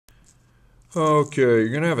Okay, you're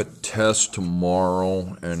going to have a test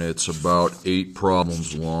tomorrow, and it's about 8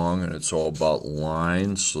 problems long, and it's all about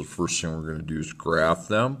lines. So the first thing we're going to do is graph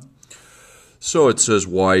them. So it says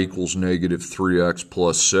y equals negative 3x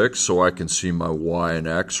plus 6, so I can see my y and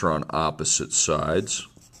x are on opposite sides.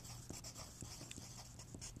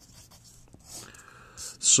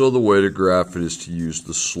 So the way to graph it is to use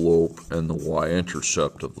the slope and the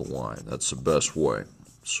y-intercept of the line. That's the best way.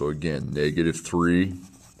 So again, negative 3,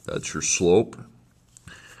 that's your slope.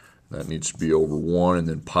 That needs to be over 1, and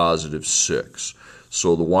then positive 6.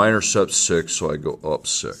 So the y-intercept's 6, so I go up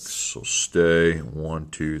 6. So stay 1,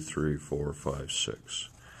 2, 3, 4, 5, 6.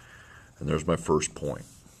 And there's my first point.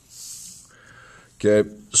 Okay,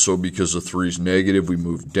 so because the 3 is negative, we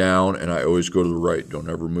move down, and I always go to the right. Don't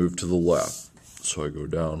ever move to the left. So I go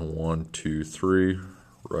down 1, 2, 3,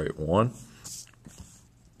 right 1.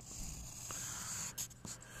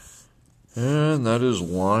 And that is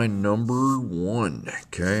line number 1,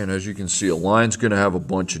 okay? And as you can see, a line's going to have a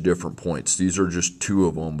bunch of different points. These are just 2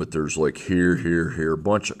 of them, but there's like here, here, here, a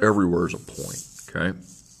bunch of, everywhere is a point, okay? And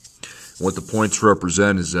what the points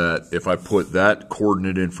represent is that if I put that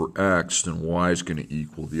coordinate in for x, then y is going to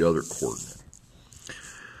equal the other coordinate.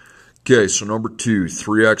 Okay, so number 2,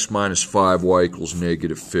 3x minus 5y equals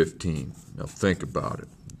negative 15. Now think about it.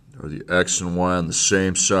 Are the x and y on the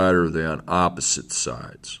same side, or are they on opposite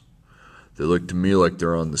sides? They look to me like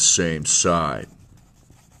they're on the same side.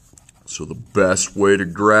 So the best way to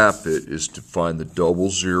graph it is to find the double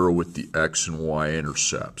zero with the x and y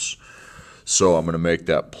intercepts. So I'm going to make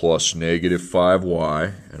that plus negative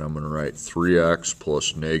 5y, and I'm going to write 3x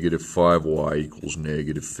plus negative 5y equals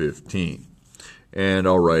negative 15. And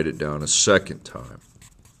I'll write it down a second time.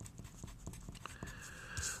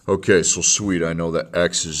 Okay, so sweet, I know that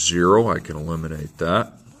x is 0. I can eliminate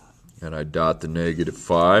that. And I dot the negative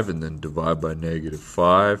 5 and then divide by negative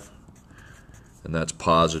 5. And that's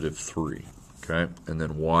positive 3. Okay, and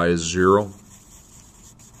then y is 0.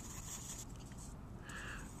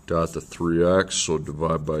 Dot the 3x, so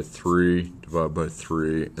divide by 3,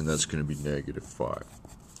 and that's going to be negative 5.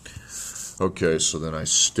 Okay, so then I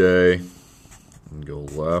stay and go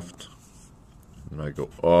left, and I go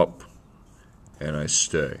up, and I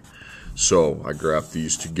stay. So I graph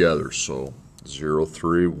these together. So 0,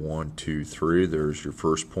 3, 1, 2, 3, there's your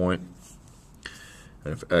first point.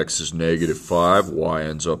 And if x is negative 5, y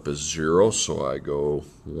ends up as 0, so I go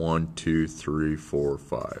 1, 2, 3, 4,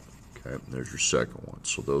 5. Okay, and there's your second one.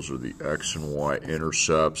 So those are the x and y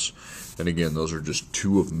intercepts. And again, those are just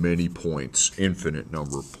 2 of many points, infinite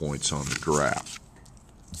number of points on the graph.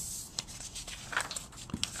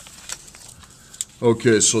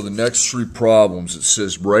 Okay, so the next 3 problems, it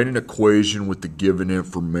says write an equation with the given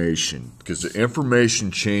information, because the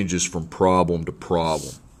information changes from problem to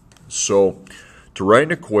problem. So to write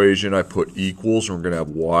an equation, I put equals, and we're going to have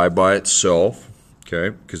y by itself,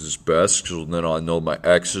 okay, because it's best, because then I know my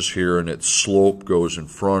x is here, and its slope goes in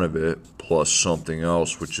front of it, plus something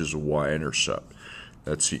else, which is a y-intercept.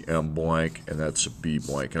 That's the m blank, and that's a b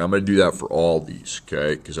blank. And I'm going to do that for all these,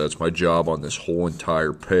 okay, because that's my job on this whole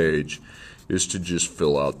entire page, is to just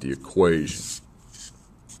fill out the equation.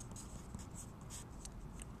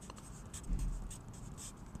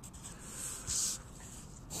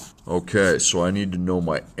 Okay, so I need to know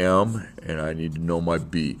my m and I need to know my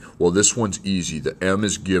b. Well, this one's easy. The m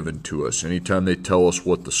is given to us. Anytime they tell us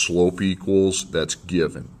what the slope equals, that's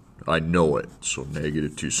given. I know it, so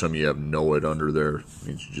negative 2. Some of you have know it under there. It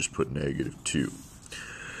means you just put negative 2.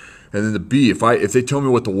 And then the b, if they tell me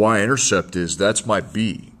what the y-intercept is, that's my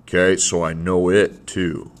b. Okay, so I know it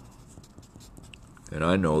too. And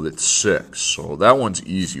I know that 6. So that one's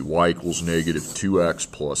easy. Y equals negative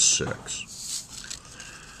 2x plus 6.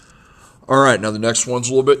 All right, now the next one's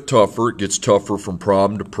a little bit tougher. It gets tougher from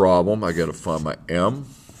problem to problem. I got to find my m,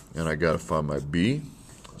 and I got to find my b.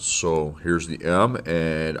 So here's the m,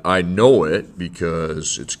 and I know it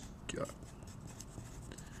because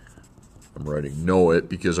I'm writing know it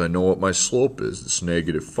because I know what my slope is. It's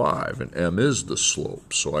negative 5, and m is the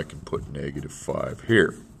slope, so I can put negative 5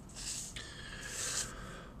 here.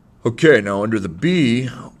 Okay, now under the b,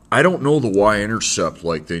 I don't know the y-intercept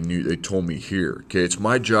like they told me here. Okay, it's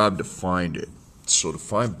my job to find it. So to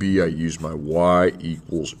find b, I use my y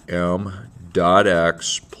equals m dot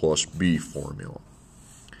x plus b formula.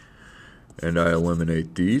 And I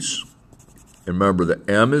eliminate these. And remember, the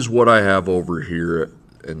m is what I have over here,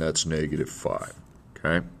 and that's negative 5,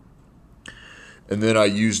 okay? And then I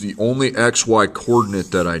use the only xy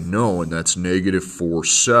coordinate that I know, and that's negative 4,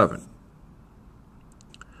 7.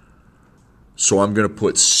 So I'm going to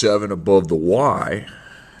put 7 above the y,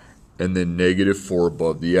 and then negative 4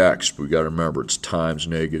 above the x. But we got to remember, it's times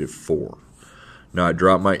negative 4. Now I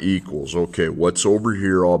drop my equals. Okay, what's over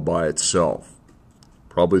here all by itself?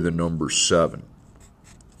 Probably the number 7.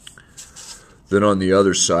 Then on the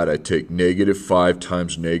other side, I take -5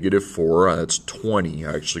 times -4. That's 20.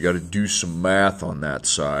 I actually got to do some math on that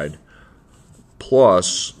side.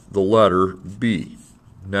 Plus the letter B.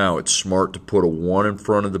 Now it's smart to put a 1 in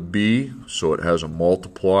front of the B so it has a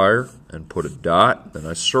multiplier, and put a dot, then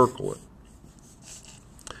I circle it.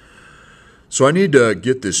 So I need to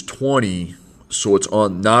get this 20 so it's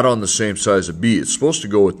not on the same side as a B. It's supposed to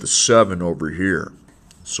go with the 7 over here.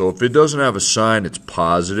 So if it doesn't have a sign, it's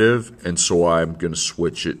positive, and so I'm going to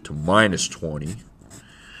switch it to -20.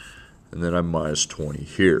 And then I'm -20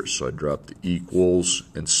 here. So I drop the equals,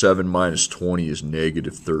 and 7 minus 20 is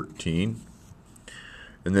 -13.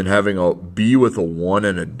 And then having a B with a 1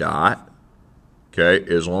 and a dot, okay,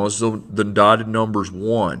 as long as the dotted number is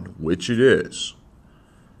 1, which it is,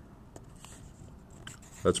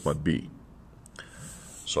 that's my B.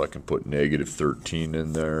 So I can put -13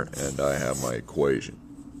 in there, and I have my equation.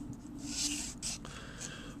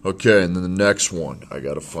 Okay, and then the next one, I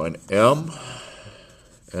got to find M,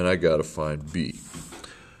 and I got to find B.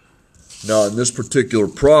 Now, in this particular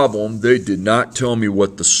problem, they did not tell me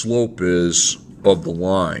what the slope is of the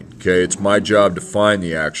line. Okay, it's my job to find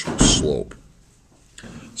the actual slope.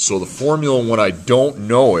 So the formula, when I don't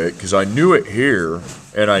know it, because I knew it here,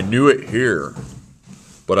 and I knew it here,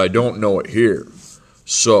 but I don't know it here.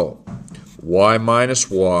 So, y minus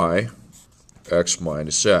y, x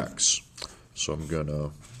minus x. So I'm going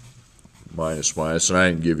to minus, and I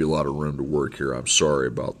didn't give you a lot of room to work here. I'm sorry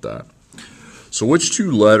about that. So which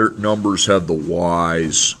two numbers have the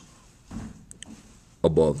y's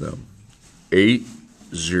above them? 8,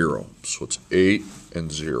 0. So it's 8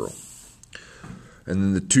 and 0. And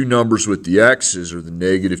then the two numbers with the x's are the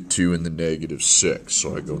 -2 and the -6.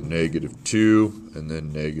 So I go -2 and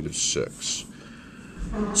then -6.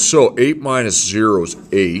 So 8 minus 0 is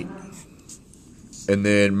 8. And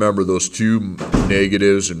then remember those two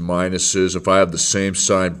negatives and minuses, if I have the same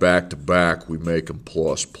sign back to back, we make them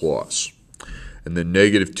plus plus. And then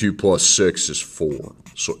 -2 plus 6 is 4.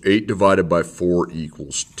 So 8 divided by 4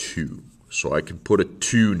 equals 2. So I can put a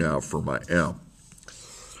 2 now for my M.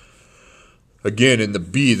 Again, in the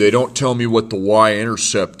B, they don't tell me what the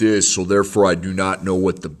y-intercept is, so therefore I do not know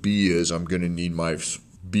what the B is. I'm going to need my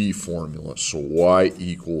B formula. So y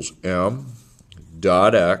equals M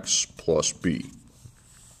dot x plus B.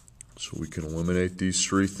 So we can eliminate these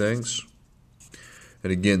three things.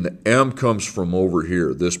 And again, the M comes from over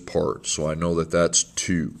here, this part, so I know that that's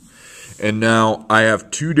 2. And now I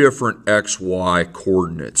have two different x, y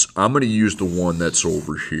coordinates. I'm going to use the one that's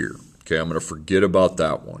over here. Okay, I'm going to forget about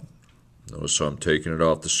that one. Notice how I'm taking it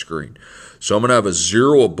off the screen. So I'm going to have a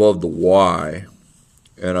 0 above the y,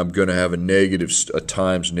 and I'm going to have a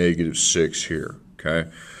times -6 here. Okay,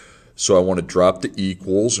 so I want to drop the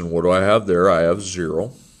equals, and what do I have there? I have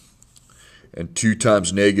 0. And 2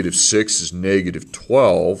 times -6 is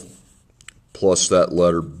 -12, plus that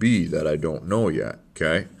letter B that I don't know yet.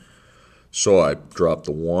 Okay, so I drop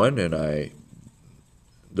the 1, and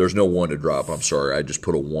there's no 1 to drop, I'm sorry. I just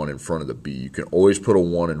put a 1 in front of the B. You can always put a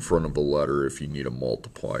 1 in front of a letter if you need a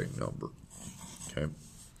multiplying number. Okay.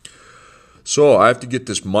 So I have to get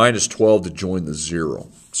this -12 to join the 0.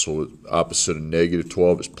 So the opposite of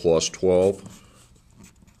 -12 is plus 12.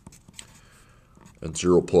 And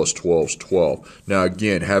 0 plus 12 is 12. Now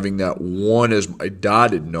again, having that 1 as my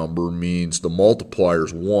dotted number means the multiplier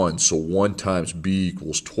is 1. So 1 times B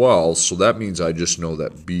equals 12. So that means I just know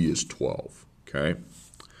that B is 12. Okay.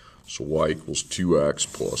 So y equals 2x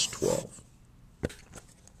plus 12.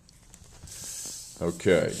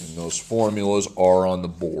 Okay, and those formulas are on the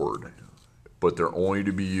board, but they're only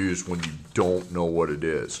to be used when you don't know what it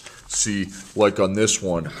is. See, like on this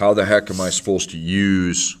one, how the heck am I supposed to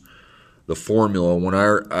use the formula when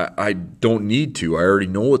I don't need to? I already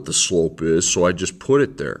know what the slope is, so I just put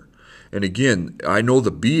it there. And again, I know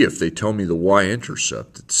the B if they tell me the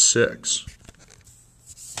y-intercept. It's 6.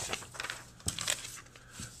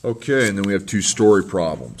 Okay, and then we have 2 story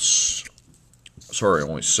problems. Sorry,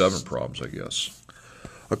 only 7 problems, I guess.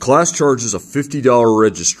 A class charges a $50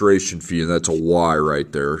 registration fee, and that's a Y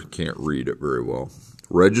right there. Can't read it very well.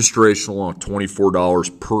 Registration alone, $24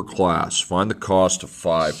 per class. Find the cost of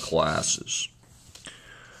 5 classes.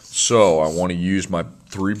 So I want to use my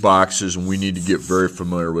 3 boxes, and we need to get very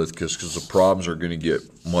familiar with because the problems are going to get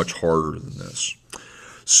much harder than this.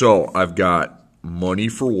 So I've got money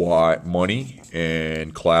for Y, money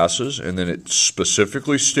and classes, and then it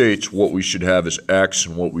specifically states what we should have as X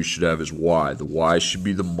and what we should have as Y. The Y should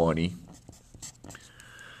be the money,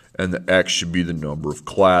 and the X should be the number of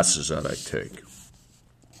classes that I take.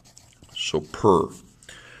 So per.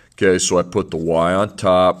 Okay, so I put the y on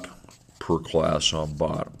top, per class on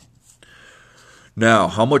bottom. Now,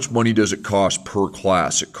 how much money does it cost per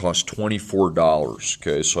class? It costs $24.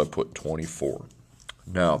 Okay, so I put 24.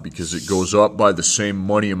 Now, because it goes up by the same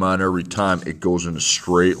money amount every time, it goes in a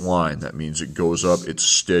straight line. That means it goes up, it's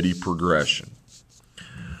steady progression.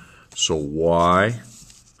 So y,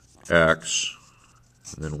 x,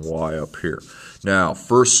 and then y up here. Now,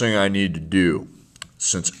 first thing I need to do,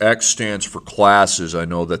 since X stands for classes, I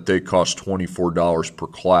know that they cost $24 per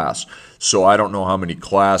class. So I don't know how many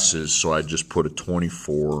classes, so I just put a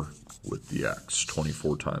 24 with the X,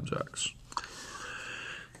 24 times X.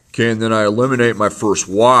 Okay, and then I eliminate my first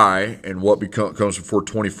Y, and what comes before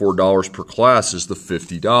 $24 per class is the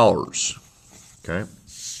 $50. Okay,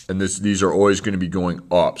 and these are always going to be going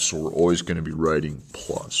up, so we're always going to be writing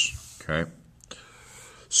plus. Okay,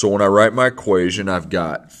 so when I write my equation, I've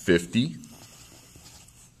got 50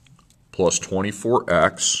 plus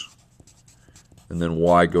 24x, and then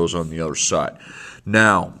y goes on the other side.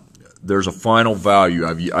 Now, there's a final value.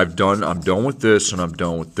 I'm done with this, and I'm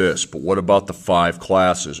done with this. But what about the 5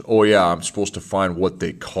 classes? Oh yeah, I'm supposed to find what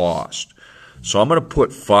they cost. So I'm going to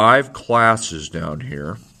put 5 classes down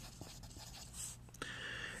here.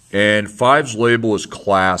 And 5's label is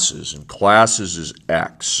classes, and classes is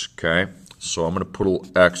x, okay? So I'm going to put a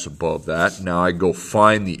little x above that. Now I go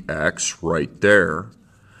find the x right there.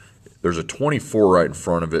 There's a 24 right in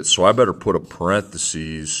front of it, so I better put a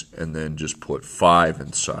parentheses and then just put 5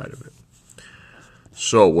 inside of it.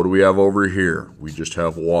 So what do we have over here? We just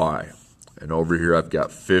have y. And over here I've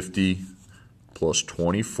got 50 plus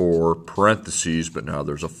 24 parentheses, but now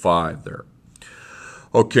there's a 5 there.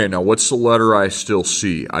 Okay, now what's the letter I still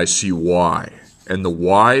see? I see y. And the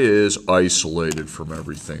y is isolated from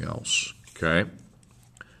everything else, okay?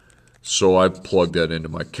 So I've plugged that into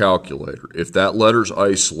my calculator. If that letter's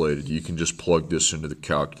isolated, you can just plug this into the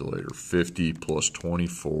calculator. 50 plus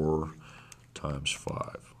 24 times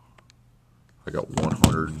 5. I got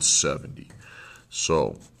 170.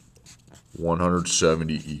 So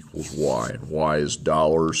 170 equals y, and y is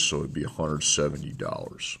dollars, so it'd be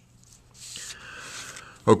 $170.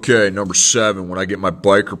 Okay, number 7, when I get my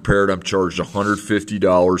bike repaired, I'm charged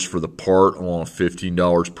 $150 for the part along with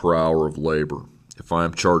 $15 per hour of labor. If I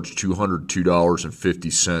am charged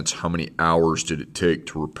 $202.50, how many hours did it take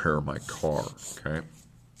to repair my car? Okay.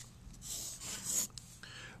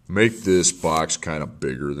 Make this box kind of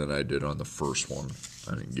bigger than I did on the first one.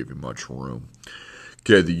 I didn't give you much room.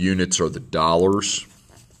 Okay, the units are the dollars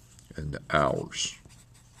and the hours.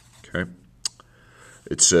 Okay.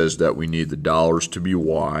 It says that we need the dollars to be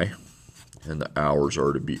y and the hours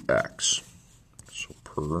are to be x. So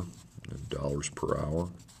per and dollars per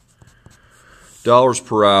hour. Dollars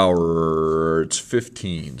per hour, it's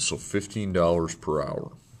 15, so $15 per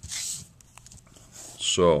hour.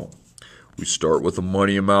 So we start with a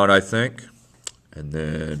money amount, I think, and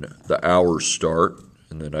then the hours start,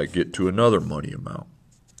 and then I get to another money amount.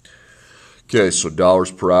 Okay, so dollars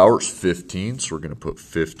per hour is 15, so we're going to put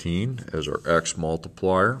 15 as our x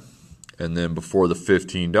multiplier. And then before the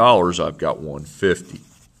 $15, I've got 150.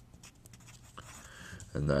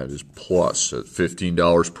 And that is plus.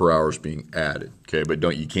 $15 per hour is being added. Okay, but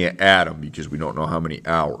you can't add them because we don't know how many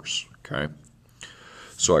hours. Okay,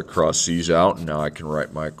 so I cross these out, and now I can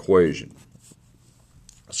write my equation.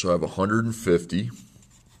 So I have 150.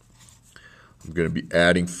 I'm going to be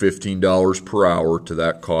adding $15 per hour to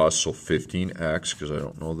that cost, so 15x because I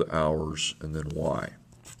don't know the hours, and then y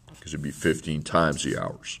because it'd be 15 times the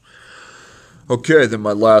hours. Okay, then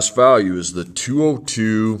my last value is the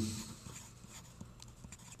 202.50.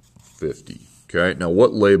 Okay, now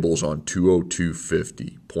what label's on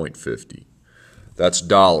 202.50? That's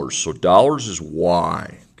dollars. So dollars is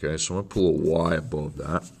y. Okay, so I'm going to put a little y above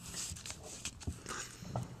that.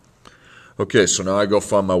 Okay, so now I go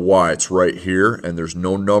find my y. It's right here, and there's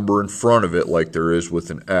no number in front of it like there is with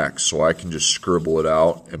an x. So I can just scribble it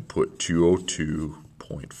out and put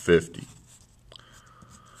 202.50.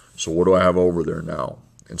 So what do I have over there now?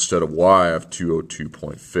 Instead of y, I have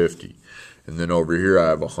 202.50. And then over here I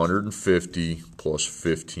have 150 plus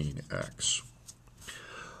 15x.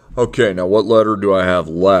 Okay, now what letter do I have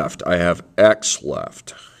left? I have x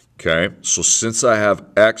left. Okay, so since I have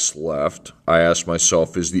x left, I ask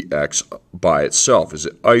myself, is the x by itself? Is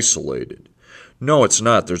it isolated? No, it's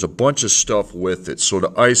not. There's a bunch of stuff with it. So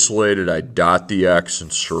to isolate it, I dot the x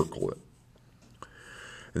and circle it.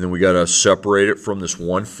 And then we got to separate it from this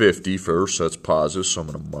 150 first. That's positive, so I'm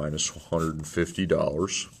going to minus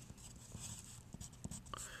 $150.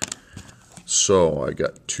 So I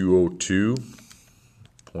got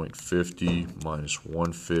 202.50 0.50 minus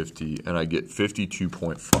 150, and I get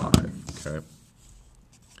 52.5, okay?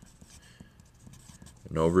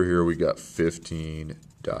 And over here we got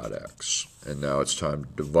 15.x. And now it's time to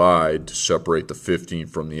divide to separate the 15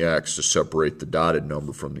 from the x, to separate the dotted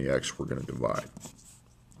number from the x we're going to divide.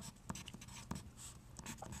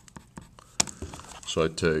 So I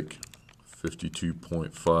take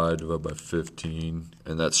 52.5 divided by 15,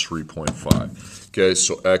 and that's 3.5. Okay,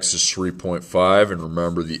 so x is 3.5, and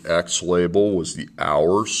remember the x label was the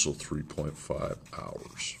hours, so 3.5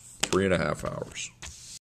 hours, 3.5 hours.